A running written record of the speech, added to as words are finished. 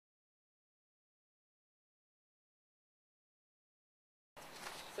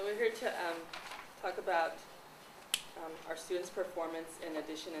So we're here to talk about our students' performance in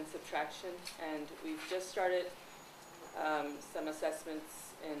addition and subtraction, and we've just started some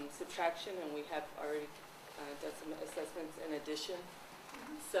assessments in subtraction, and we have already done some assessments in addition.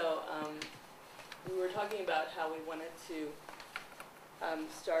 So we were talking about how we wanted to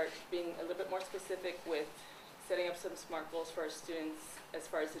start being a little bit more specific with setting up some SMART goals for our students as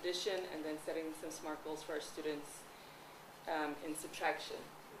far as addition, and then setting some SMART goals for our students in subtraction.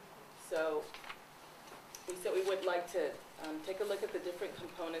 So we said we would like to take a look at the different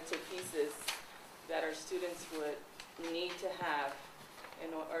components or pieces that our students would need to have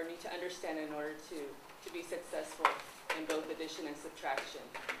or need to understand in order to be successful in both addition and subtraction.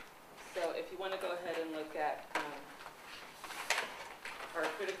 So if you want to go ahead and look at our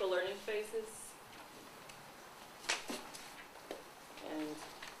critical learning phases. And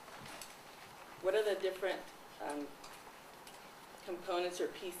what are the different components or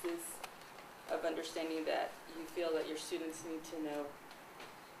pieces of understanding that you feel that your students need to know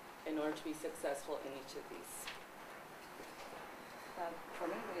in order to be successful in each of these? For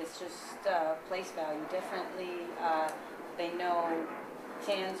me, it's just place value. Definitely, they know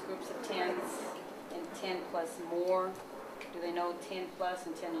tens, groups of tens, and 10 plus more. Do they know 10 plus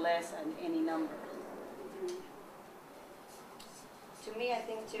and 10 less and any number? To me, I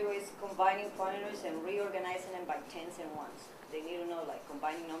think too is combining quantities and reorganizing them by tens and ones. They need to know, like,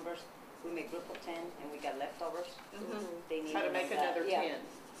 combining numbers. We make group of 10 and we got leftovers. They need How to make another 10.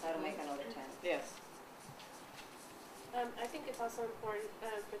 How to make another 10. Yes. I think it's also important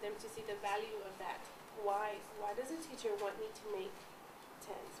for them to see the value of that. Why does a teacher want me to make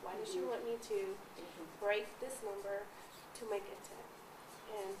tens? Why does she want me to break this number to make a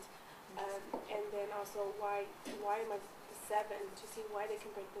 10? And then also why am I 7, to see why they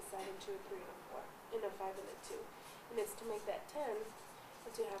can break the 7 to a 3 and a 4, and a 5 and a 2. And it's to make that 10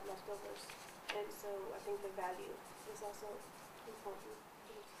 and to have leftovers. And so I think the value is also important.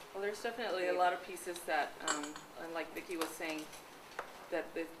 Well, there's definitely a lot of pieces that, and like Vicki was saying, that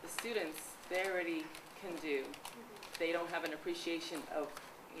the students, they already can do. They don't have an appreciation of,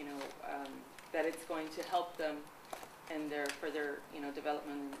 that it's going to help them in for their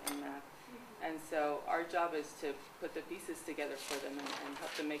development in math. And so our job is to put the pieces together for them and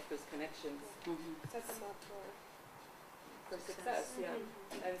help them make those connections. Set them up for success. Yeah.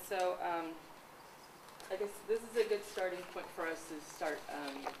 And so I guess this is a good starting point for us to start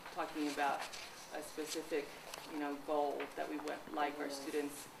talking about a specific goal that we would like our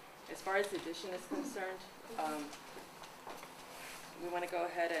students. As far as addition is concerned, we want to go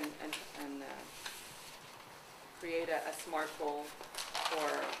ahead and create a SMART goal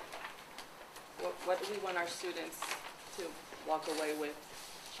for what do we want our students to walk away with,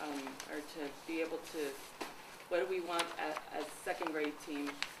 or to be able to, what do we want as second grade team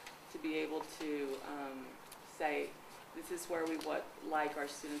to be able to say, this is where we would like our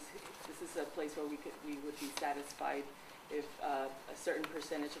students, this is a place where we would be satisfied if a certain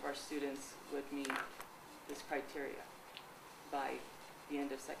percentage of our students would meet this criteria by the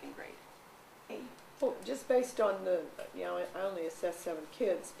end of second grade. Well, just based on the, I only assess 7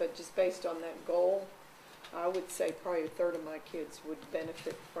 kids, but just based on that goal, I would say probably a third of my kids would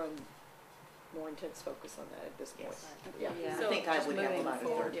benefit from more intense focus on that at this point. Yes. Yeah. So I think I would have about a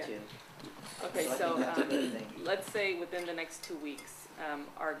third too. Okay, So I think that's a good thing. let's say within the next 2 weeks,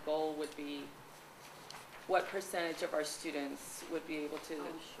 our goal would be what percentage of our students would be able to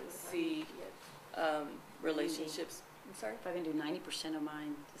see relationships. I'm sorry? If I can do 90% of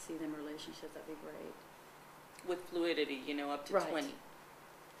mine to see them relationships, that'd be great. With fluidity, up to Right. 20.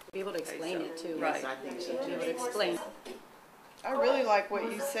 Be able to explain so- it too. Right. Yes, I think so Be able to too. explain. I really like what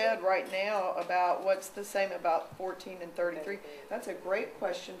you said right now about what's the same about 14 and 33. That's a great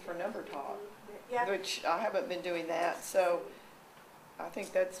question for number talk, which I haven't been doing that, so I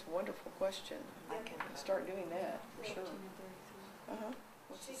think that's a wonderful question. I can start doing that for sure.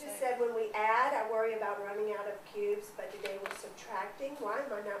 She just said when we add, I worry about running out of cubes, but today we're subtracting. Why am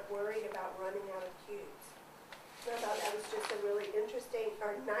I not worried about running out of cubes? So I thought that was just a really interesting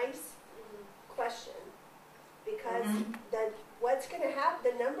or nice question, because what's going to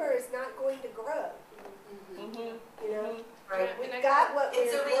happen, the number is not going to grow. We've got what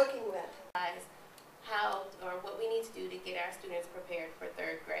we're working with. How or what we need to do to get our students prepared for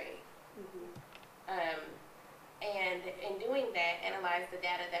 3rd grade. And in doing that, analyze the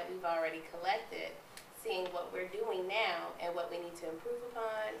data that we've already collected, seeing what we're doing now and what we need to improve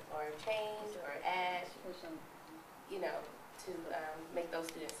upon or change or add, to make those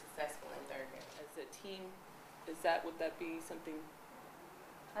students successful in 3rd grade. As a team, would that be something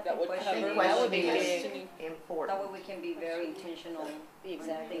I that think would questioning. cover, Questioning that would be is questioning. important. That way we can be very intentional in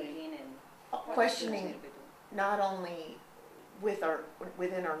thinking and. Questioning not only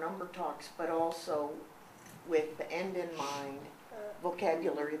within our number talks, but also with the end in mind,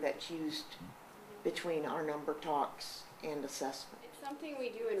 vocabulary that's used between our number talks and assessment. It's something we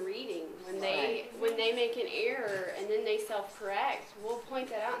do in reading. When they make an error and then they self-correct, we'll point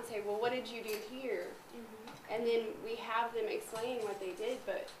that out and say, well, what did you do here? And then we have them explain what they did,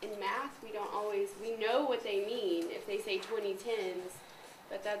 but in math, we know what they mean if they say 2010s,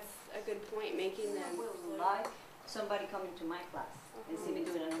 but that's a good point, making them. I would like somebody coming to my class and see me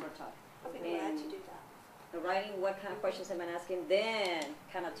doing a number talk. I'll be glad to do that. Writing what kind of questions am I asking, then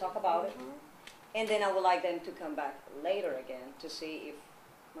kind of talk about it. And then I would like them to come back later again to see if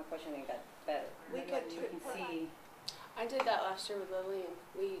my questioning got better. We could You can see. I did that last year with Lillian.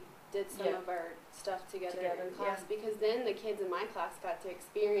 We did some Yeah. of our stuff together Together, in class because then the kids in my class got to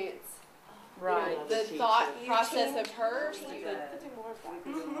experience Right. the teacher. thought You process teach of her We student. could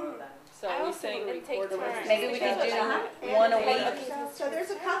do more of that. So I are we also saying wanna take record time. Maybe we could do one a week. So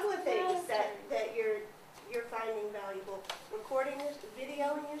there's a couple of things that you're finding valuable. Recording your,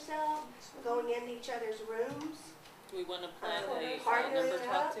 videoing yourself, going into each other's rooms. Do we want to plan a Partnering number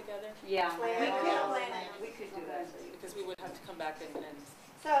talk up. together? Yeah. We could do that. Because we would have to come back and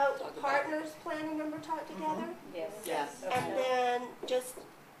So partners planning number talk together. Yes. Yes. And then just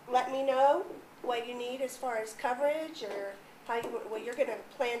let me know what you need as far as coverage or how you, well, you're gonna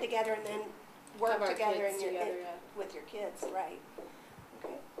plan together and then work Have our together kids in your, together, yeah. with your kids, right?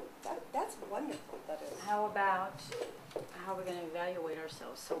 Okay, that's wonderful. That is. How about, how we're gonna evaluate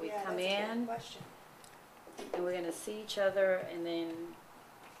ourselves? So we Yeah, come that's a good in question. and we're gonna see each other and then,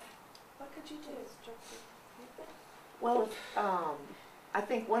 What could you do? Well, I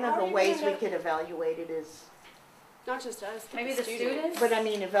think one of How the are you ways gonna we could evaluate it is, Not just us, but maybe the students? but I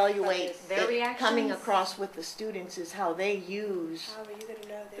mean, evaluate Their it coming reactions? across with the students is how they use How are you gonna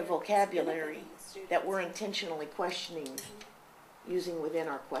know the they're vocabulary benefiting the students? that we're intentionally questioning, using within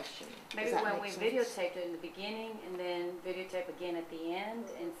our questioning. Does Maybe that when make we sense? videotaped it in the beginning and then videotape again at the end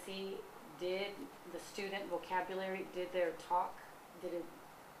and see, did the student vocabulary, did their talk, did it,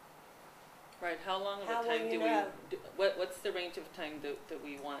 right, how long of How a will time you do know? what's the range of time that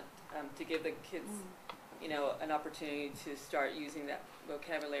we want to give the kids, you know, an opportunity to start using that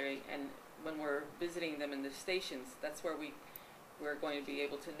vocabulary? And when we're visiting them in the stations, that's where we're going to be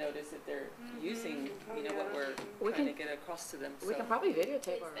able to notice that they're using, you know, what we're We trying can- to get across to them. we So can probably videotape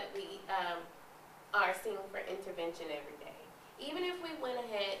Kids our. that we are seeing for intervention every day. Even if we went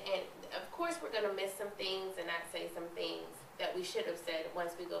ahead and, of course, we're going to miss some things and not say some things that we should have said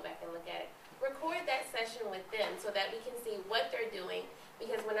once we go back and look at it. Record that session with them so that we can see what they're doing.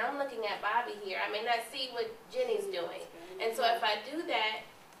 Because when I'm looking at Bobby here, I may not see what Jenny's doing. And so if I do that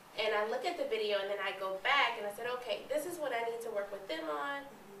and I look at the video and then I go back and I said, okay, this is what I need to work with them on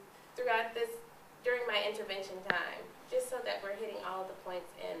throughout this, during my intervention time, just so that we're hitting all the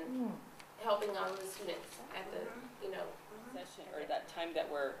points and helping all the students at the, you know, session or that time that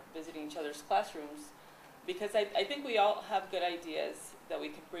we're visiting each other's classrooms, because I think we all have good ideas that we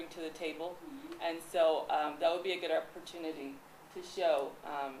could bring to the table, and so that would be a good opportunity to show,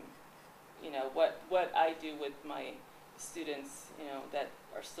 you know, what I do with my students, you know, that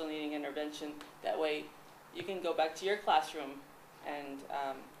are still needing intervention. That way, you can go back to your classroom and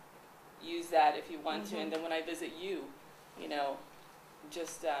use that if you want to, and then when I visit you, you know,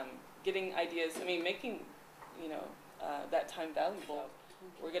 just getting ideas. I mean, making, you know, that time valuable.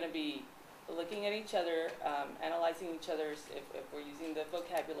 We're going to be looking at each other, analyzing each other's, if we're using the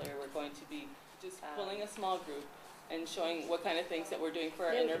vocabulary, we're going to be just pulling a small group and showing what kind of things that we're doing for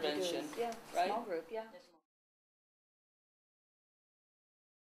our intervention. Yeah, right? small group, yeah.